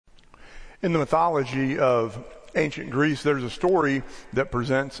In the mythology of ancient Greece, there's a story that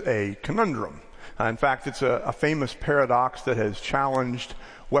presents a conundrum. In fact, it's a famous paradox that has challenged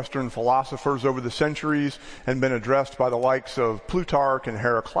Western philosophers over the centuries and been addressed by the likes of Plutarch and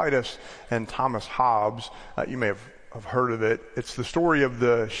Heraclitus and Thomas Hobbes. You may have heard of it. It's the story of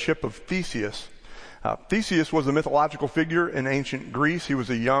the ship of Theseus. Theseus was a mythological figure in ancient Greece. He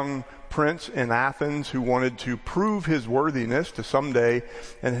was a young prince in Athens who wanted to prove his worthiness to someday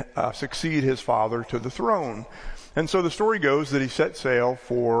and succeed his father to the throne. And so the story goes that he set sail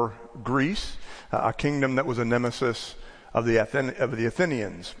for Greece, a kingdom that was a nemesis of the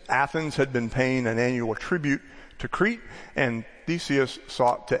Athenians. Athens had been paying an annual tribute to Crete, and Theseus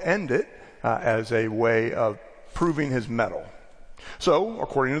sought to end it as a way of proving his mettle. So,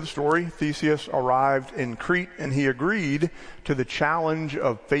 according to the story, Theseus arrived in Crete and he agreed to the challenge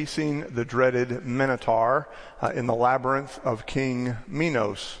of facing the dreaded Minotaur in the labyrinth of King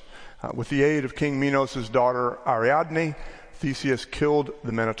Minos. With the aid of King Minos' daughter Ariadne, Theseus killed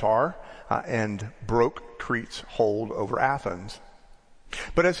the Minotaur and broke Crete's hold over Athens.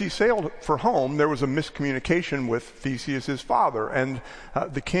 But as he sailed for home, there was a miscommunication with Theseus' father, and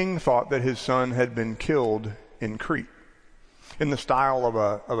the king thought that his son had been killed in Crete. In the style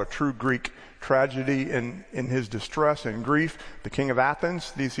of a true Greek tragedy, in his distress and grief, the king of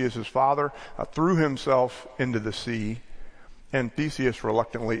Athens, Theseus' father, threw himself into the sea, and Theseus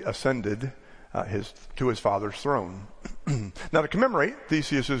reluctantly ascended to his father's throne. Now, to commemorate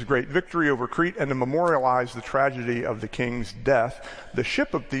Theseus' great victory over Crete and to memorialize the tragedy of the king's death, the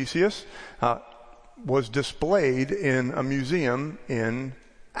ship of Theseus was displayed in a museum in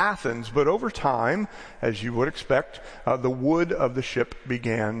Athens. But over time, as you would expect, the wood of the ship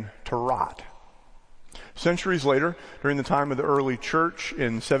began to rot. Centuries later, during the time of the early church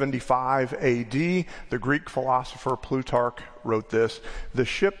in 75 AD, the Greek philosopher Plutarch wrote this: "The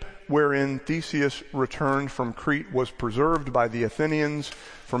ship wherein Theseus returned from Crete was preserved by the Athenians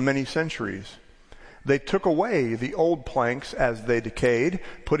for many centuries. They took away the old planks as they decayed,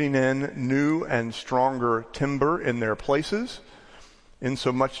 putting in new and stronger timber in their places,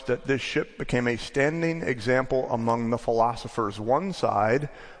 insomuch that this ship became a standing example among the philosophers, one side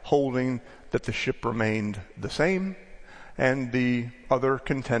holding that the ship remained the same, and the other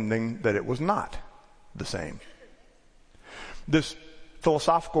contending that it was not the same." This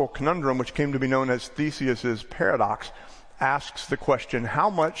philosophical conundrum, which came to be known as Theseus' paradox, asks the question, how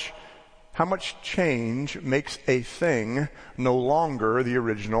much change makes a thing no longer the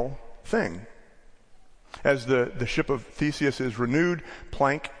original thing? As the ship of Theseus is renewed,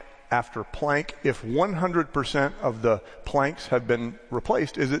 plank after plank, if 100% of the planks have been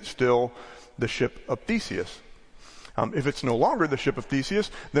replaced, is it still the ship of Theseus? If it's no longer the ship of Theseus,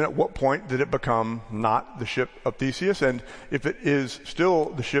 then at what point did it become not the ship of Theseus? And if it is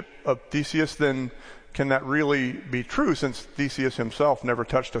still the ship of Theseus, then can that really be true, since Theseus himself never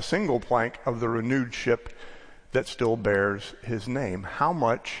touched a single plank of the renewed ship that still bears his name? How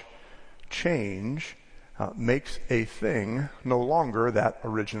much change makes a thing no longer that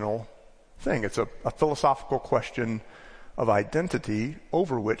original thing? It's a philosophical question of identity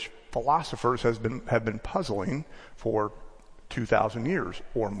over which philosophers have been puzzling for 2,000 years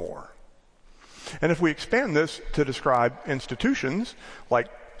or more. And if we expand this to describe institutions like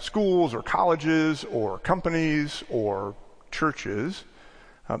schools or colleges or companies or churches,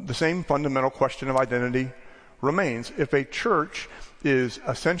 the same fundamental question of identity remains. If a church is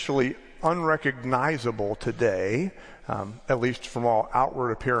essentially unrecognizable today, at least from all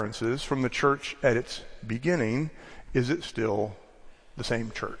outward appearances, from the church at its beginning, is it still the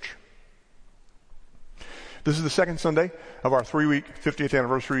same church? This is the second Sunday of our 3-week 50th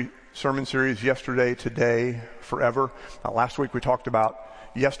anniversary sermon series, Yesterday, Today, Forever. Last week we talked about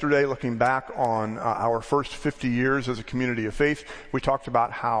yesterday, looking back on our first 50 years as a community of faith. We talked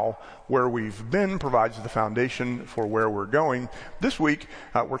about how where we've been provides the foundation for where we're going. This week,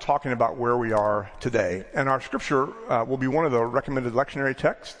 we're talking about where we are today. And our scripture will be one of the recommended lectionary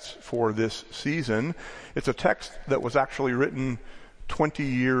texts for this season. It's a text that was actually written 20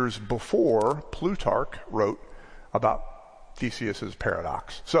 years before Plutarch wrote about Theseus'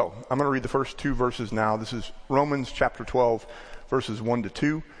 paradox. So, I'm going to read the first 2 verses now. This is Romans chapter 12, verses 1 to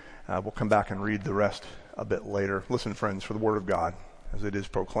 2. We'll come back and read the rest a bit later. Listen, friends, for the word of God, as it is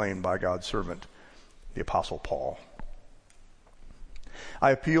proclaimed by God's servant, the Apostle Paul.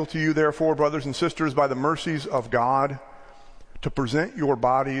 "I appeal to you, therefore, brothers and sisters, by the mercies of God, to present your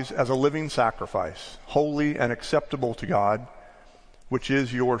bodies as a living sacrifice, holy and acceptable to God, which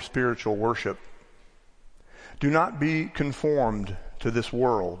is your spiritual worship. Do not be conformed to this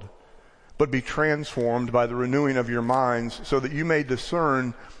world, but be transformed by the renewing of your minds, so that you may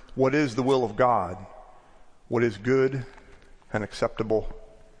discern what is the will of God, what is good and acceptable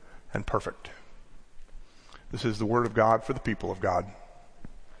and perfect. This is the word of God for the people of God.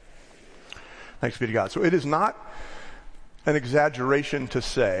 Thanks be to God. So it is not an exaggeration to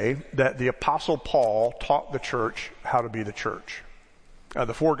say that the Apostle Paul taught the church how to be the church.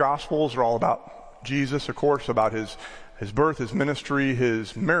 The four Gospels are all about Jesus, of course, about his birth, his ministry,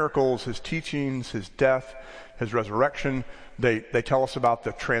 his miracles, his teachings, his death, his resurrection. They tell us about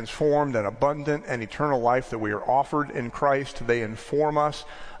the transformed and abundant and eternal life that we are offered in Christ. They inform us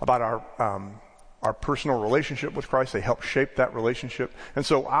about our personal relationship with Christ. They help shape that relationship. And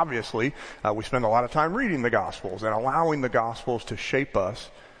so obviously, we spend a lot of time reading the Gospels and allowing the Gospels to shape us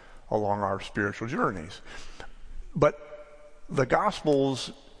along our spiritual journeys. But the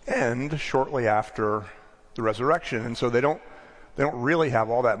Gospels end shortly after the resurrection, and so they don't really have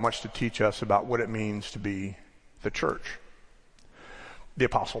all that much to teach us about what it means to be the church. The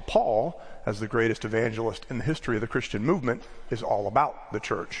Apostle Paul, as the greatest evangelist in the history of the Christian movement, is all about the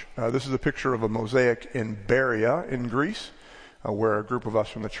church. This is a picture of a mosaic in Berea in Greece, where a group of us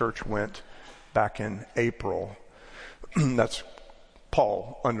from the church went back in April. That's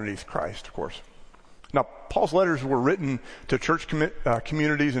Paul underneath Christ, of course. Now, Paul's letters were written to church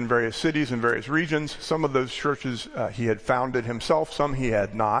communities in various cities and various regions. Some of those churches he had founded himself, some he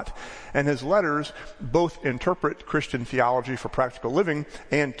had not. And his letters both interpret Christian theology for practical living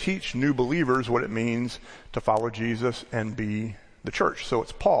and teach new believers what it means to follow Jesus and be the church. So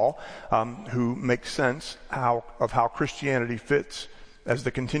it's Paul who makes sense of how Christianity fits as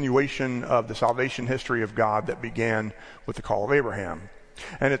the continuation of the salvation history of God that began with the call of Abraham.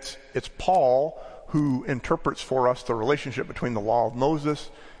 And it's Paul who interprets for us the relationship between the law of Moses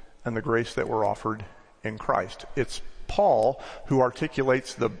and the grace that we're offered in Christ. It's Paul who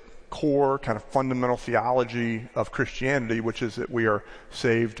articulates the core kind of fundamental theology of Christianity, which is that we are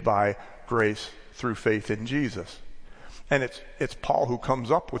saved by grace through faith in Jesus. And it's Paul who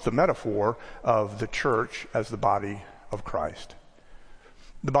comes up with the metaphor of the church as the body of Christ.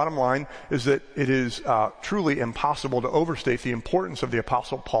 The bottom line is that it is truly impossible to overstate the importance of the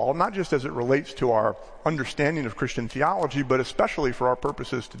Apostle Paul, not just as it relates to our understanding of Christian theology, but especially for our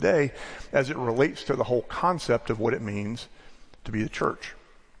purposes today, as it relates to the whole concept of what it means to be the church.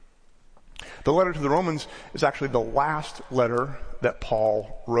 The letter to the Romans is actually the last letter that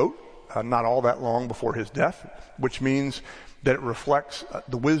Paul wrote, not all that long before his death, which means that it reflects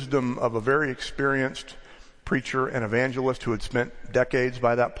the wisdom of a very experienced preacher and evangelist who had spent decades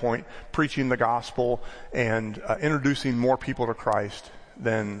by that point preaching the gospel and introducing more people to Christ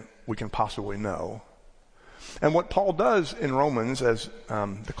than we can possibly know. And what Paul does in Romans, as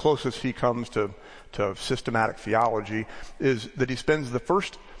the closest he comes to systematic theology, is that he spends the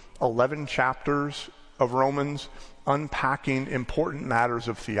first 11 chapters of Romans unpacking important matters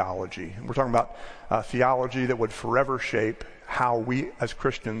of theology. We're talking about theology that would forever shape how we as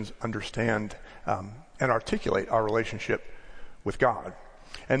Christians understand and articulate our relationship with God.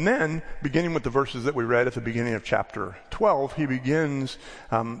 And then, beginning with the verses that we read at the beginning of chapter 12, he begins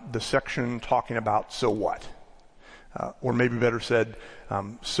the section talking about so what? Or maybe better said,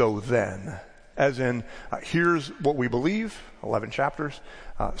 so then. As in, here's what we believe, 11 chapters.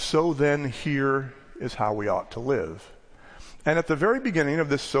 So then, here is how we ought to live. And at the very beginning of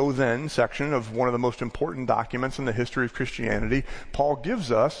this so then section of one of the most important documents in the history of Christianity, Paul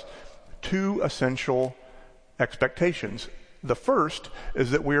gives us two essential expectations. The first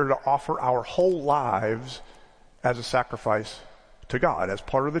is that we are to offer our whole lives as a sacrifice to God. As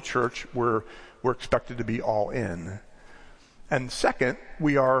part of the church, we're expected to be all in. And second,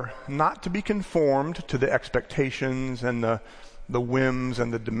 we are not to be conformed to the expectations and the whims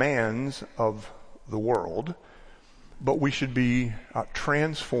and the demands of the world, but we should be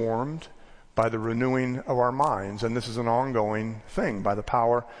transformed by the renewing of our minds. And this is an ongoing thing by the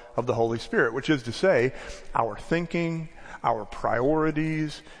power of the Holy Spirit, which is to say, our thinking, our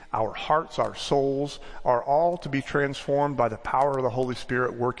priorities, our hearts, our souls are all to be transformed by the power of the Holy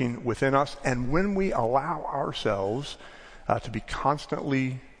Spirit working within us. And when we allow ourselves to be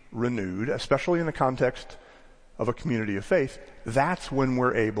constantly renewed, especially in the context of a community of faith, that's when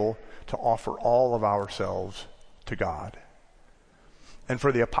we're able to offer all of ourselves to God. And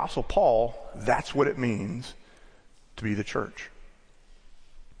for the Apostle Paul, that's what it means to be the church.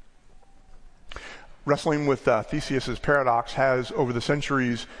 Wrestling with Theseus's paradox has, over the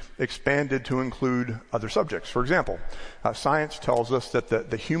centuries, expanded to include other subjects. For example, science tells us that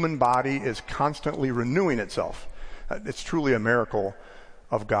the human body is constantly renewing itself. It's truly a miracle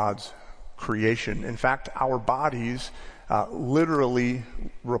of God's creation. In fact, our bodies literally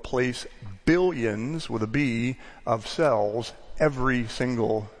replace billions, with a B, of cells every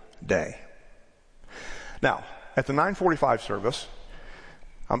single day. Now, at the 9:45 service,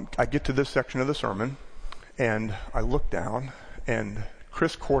 I get to this section of the sermon, and I look down, and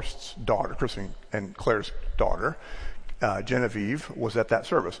Chris Korst's daughter, Chris and Claire's daughter, Genevieve, was at that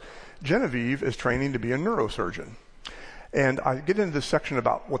service. Genevieve is training to be a neurosurgeon. And I get into this section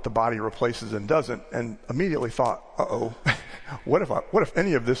about what the body replaces and doesn't, and immediately thought, uh-oh, what if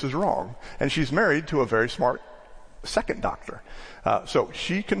any of this is wrong? And she's married to a very smart second doctor. So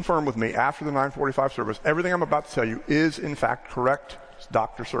she confirmed with me after the 9:45 service, everything I'm about to tell you is in fact correct, it's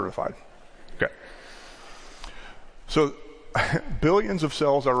doctor certified. Okay. So billions of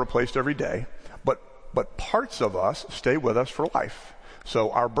cells are replaced every day, but parts of us stay with us for life.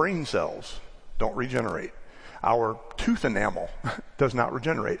 So our brain cells don't regenerate. Our tooth enamel does not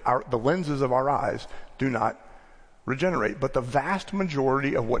regenerate. The lenses of our eyes do not regenerate. But the vast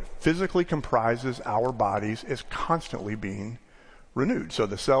majority of what physically comprises our bodies is constantly being renewed. So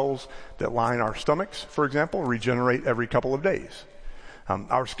the cells that line our stomachs, for example, regenerate every couple of days.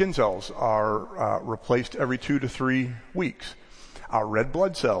 Our skin cells are replaced every 2 to 3 weeks. Our red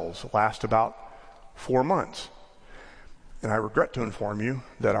blood cells last about 4 months. And I regret to inform you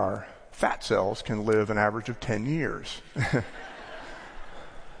that our fat cells can live an average of 10 years.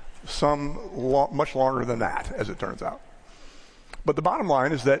 Some much longer than that, as it turns out. But the bottom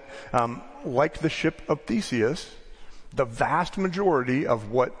line is that, like the ship of Theseus, the vast majority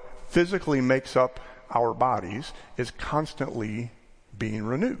of what physically makes up our bodies is constantly being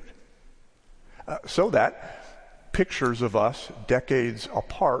renewed. So that pictures of us decades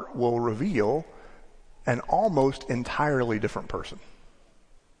apart will reveal an almost entirely different person.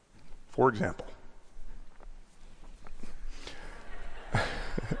 For example,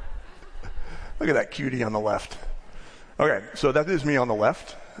 look at that cutie on the left. Okay, so that is me on the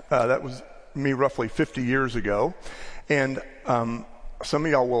left. That was me roughly 50 years ago. And some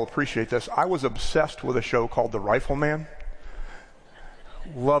of y'all will appreciate this. I was obsessed with a show called The Rifleman.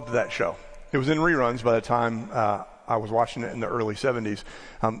 Loved that show. It was in reruns by the time I was watching it in the early 70s.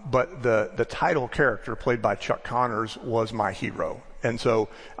 But the title character, played by Chuck Connors, was my hero. And so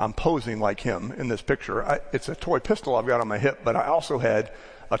I'm posing like him in this picture. It's a toy pistol I've got on my hip, but I also had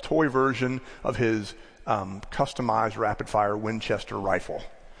a toy version of his customized rapid-fire Winchester rifle.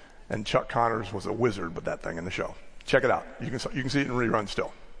 And Chuck Connors was a wizard with that thing in the show. Check it out. You can see it in rerun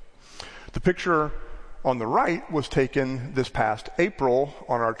still. The picture on the right was taken this past April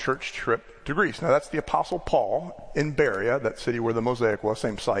on our church trip to Greece. Now, that's the Apostle Paul in Berea, that city where the mosaic was,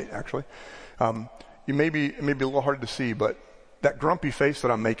 same site, actually. It may be a little hard to see, but that grumpy face that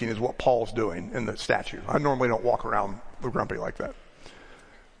I'm making is what Paul's doing in the statue. I normally don't walk around grumpy like that.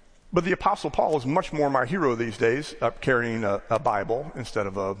 But the Apostle Paul is much more my hero these days, carrying a Bible instead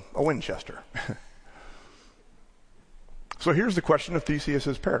of a Winchester. So here's the question of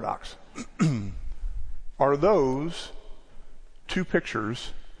Theseus' paradox. Are those two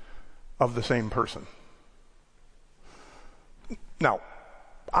pictures of the same person? Now,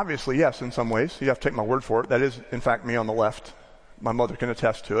 obviously, yes, in some ways. You have to take my word for it. That is, in fact, me on the left. My mother can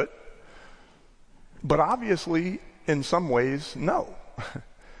attest to it. But obviously, in some ways, no.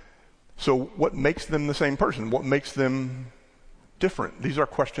 So what makes them the same person? What makes them different? These are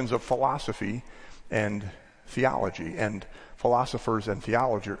questions of philosophy and theology. And philosophers and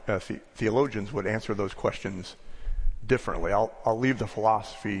theologians would answer those questions differently. I'll leave the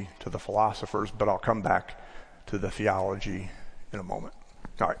philosophy to the philosophers, but I'll come back to the theology in a moment.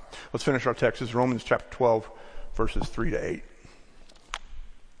 All right, let's finish our text. It's Romans chapter 12, verses 3 to 8.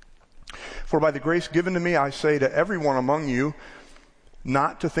 For by the grace given to me, I say to everyone among you,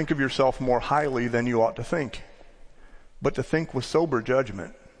 not to think of yourself more highly than you ought to think, but to think with sober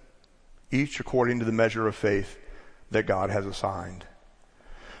judgment, each according to the measure of faith that God has assigned.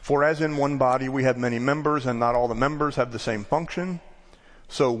 For as in one body we have many members, and not all the members have the same function,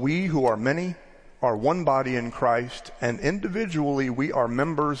 so we who are many are one body in Christ, and individually we are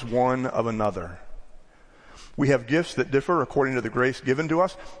members one of another. We have gifts that differ according to the grace given to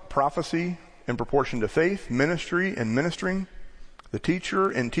us: prophecy in proportion to faith, ministry in ministering, the teacher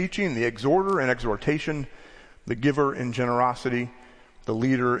in teaching, the exhorter in exhortation, the giver in generosity, the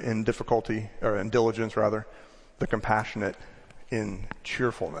leader in difficulty, or in diligence rather, the compassionate in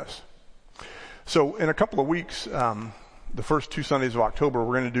cheerfulness. So in a couple of weeks, the first 2 Sundays of October,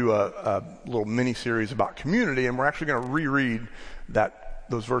 we're going to do a little mini-series about community, and we're actually going to reread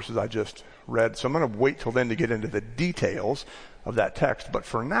those verses I just read. So I'm going to wait till then to get into the details of that text. But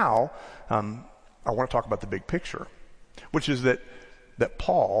for now, I want to talk about the big picture, which is that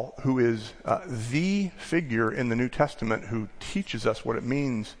Paul, who is the figure in the New Testament who teaches us what it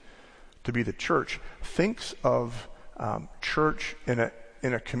means to be the church, thinks of church in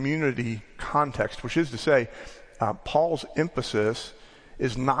in a community context, which is to say, Paul's emphasis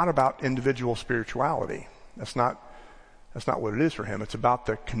is not about individual spirituality. That's not what it is for him. It's about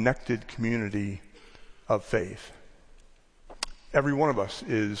the connected community of faith. Every one of us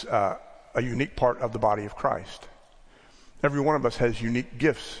is a unique part of the body of Christ. Every one of us has unique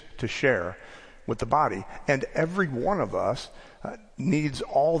gifts to share with the body. And every one of us needs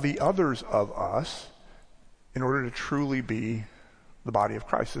all the others of us in order to truly be the body of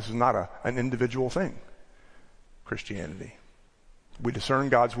Christ. This is not an individual thing, Christianity. We discern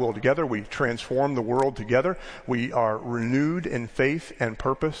God's will together. We transform the world together. We are renewed in faith and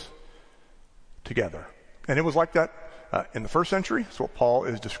purpose together. And it was like that in the first century. That's what Paul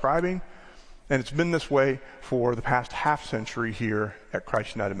is describing. And it's been this way for the past half century here at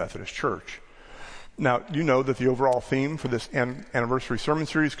Christ United Methodist Church. Now, you know that the overall theme for this anniversary sermon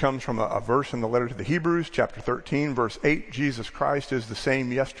series comes from a verse in the letter to the Hebrews, chapter 13, verse 8. Jesus Christ is the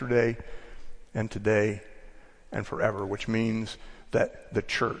same yesterday and today and forever, which means that the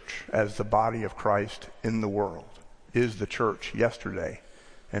church, as the body of Christ in the world, is the church yesterday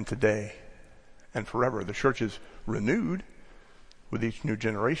and today and forever. The church is renewed with each new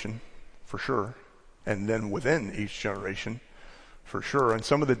generation, for sure, and then within each generation, for sure. And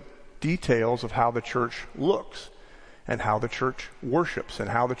some of the details of how the church looks and how the church worships and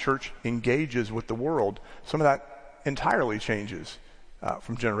how the church engages with the world, some of that entirely changes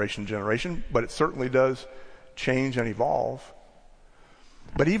from generation to generation, but it certainly does change and evolve.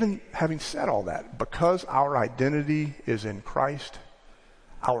 But even having said all that, because our identity is in Christ,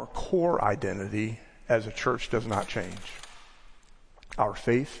 our core identity as a church does not change. Our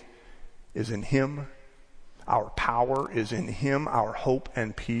faith is in Him. Our power is in Him. Our hope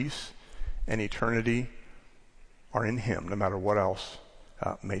and peace and eternity are in Him, no matter what else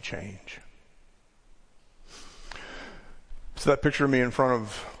may change. So that picture of me in front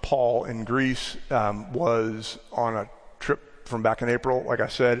of Paul in Greece was on a trip from back in April, like I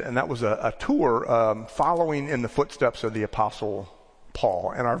said, and that was a tour following in the footsteps of the Apostle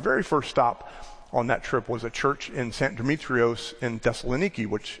Paul. And our very first stop on that trip was a church in St. Demetrios in Thessaloniki,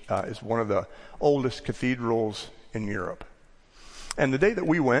 which is one of the oldest cathedrals in Europe. And the day that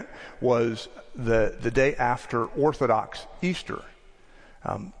we went was the day after Orthodox Easter.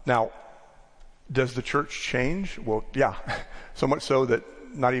 Now, does the church change? Well, yeah, so much so that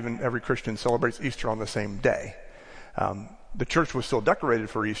not even every Christian celebrates Easter on the same day. The church was still decorated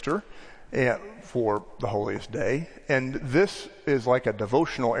for Easter, for the holiest day, and this is like a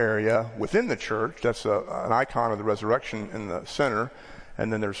devotional area within the church. That's an icon of the resurrection in the center,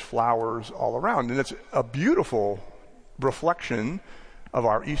 and then there's flowers all around, and it's a beautiful reflection of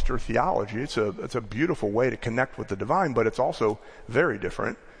our Easter theology. It's a beautiful way to connect with the divine, but it's also very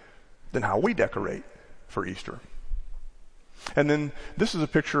different than how we decorate for Easter. And then this is a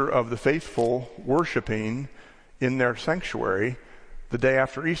picture of the faithful worshiping in their sanctuary the day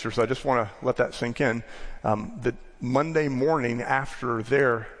after Easter. So I just want to let that sink in. The Monday morning after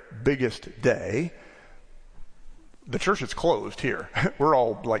their biggest day, the church is closed here. We're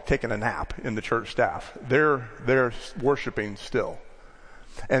all like taking a nap in the church staff. They're worshiping still.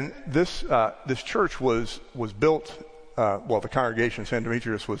 And this church was built, the congregation St.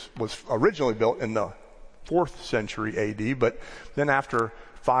 Demetrius was originally built in the 4th century AD, but then after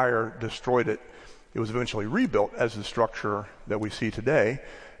fire destroyed it, it was eventually rebuilt as the structure that we see today.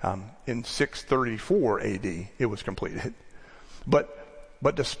 In 634 AD, it was completed.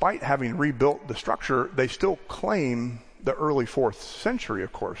 But despite having rebuilt the structure, they still claim the early 4th century,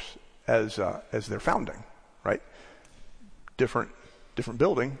 of course, as their founding, right? Different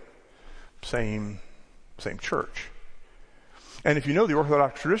building, same church. And if you know the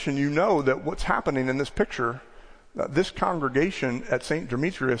Orthodox tradition, you know that what's happening in this picture, this congregation at St.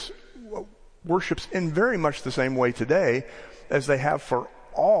 Demetrius worships in very much the same way today as they have for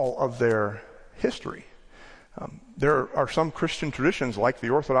all of their history. There are some Christian traditions, like the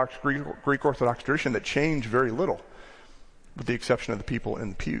Greek Orthodox tradition, that change very little, with the exception of the people in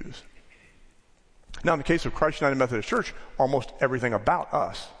the pews. Now, in the case of Christ United Methodist Church, almost everything about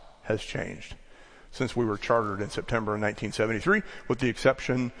us has changed since we were chartered in September of 1973, with the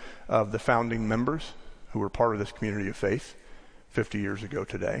exception of the founding members who were part of this community of faith 50 years ago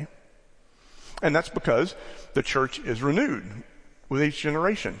today. And that's because the church is renewed with each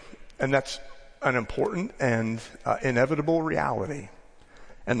generation. And that's an important and inevitable reality.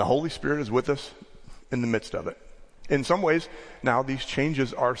 And the Holy Spirit is with us in the midst of it. In some ways, now these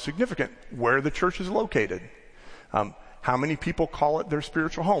changes are significant. Where the church is located. How many people call it their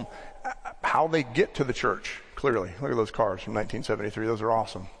spiritual home. How they get to the church, clearly. Look at those cars from 1973. Those are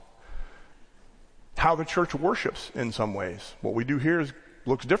awesome. How the church worships in some ways. What we do here is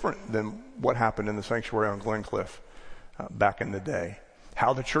looks different than what happened in the sanctuary on Glencliff back in the day.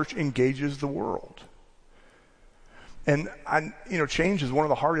 How the church engages the world. And change is one of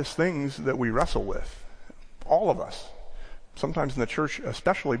the hardest things that we wrestle with. All of us. Sometimes in the church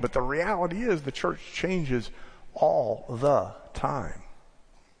especially, but the reality is the church changes all the time.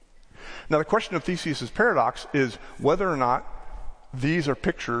 Now the question of Theseus' paradox is whether or not these are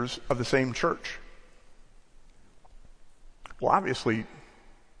pictures of the same church. Well, obviously,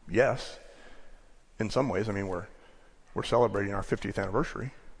 yes. In some ways, we're celebrating our 50th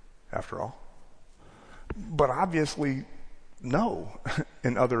anniversary, after all. But obviously, no,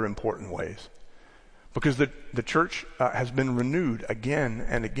 in other important ways. Because the church has been renewed again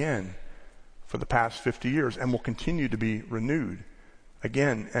and again for the past 50 years and will continue to be renewed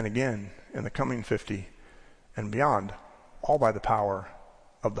again and again in the coming 50 and beyond, all by the power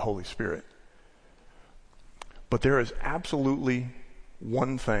of the Holy Spirit. But there is absolutely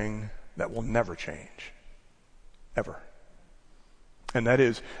one thing that will never change, ever. And that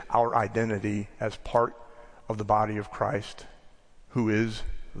is our identity as part of the body of Christ, who is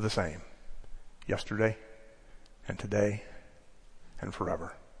the same yesterday and today and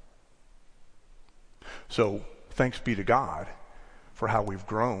forever. So thanks be to God for how we've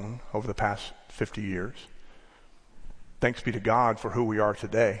grown over the past 50 years. Thanks be to God for who we are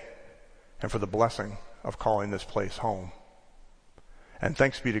today and for the blessing of calling this place home. And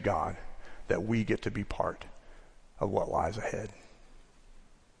thanks be to God that we get to be part of what lies ahead.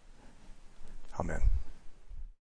 Amen.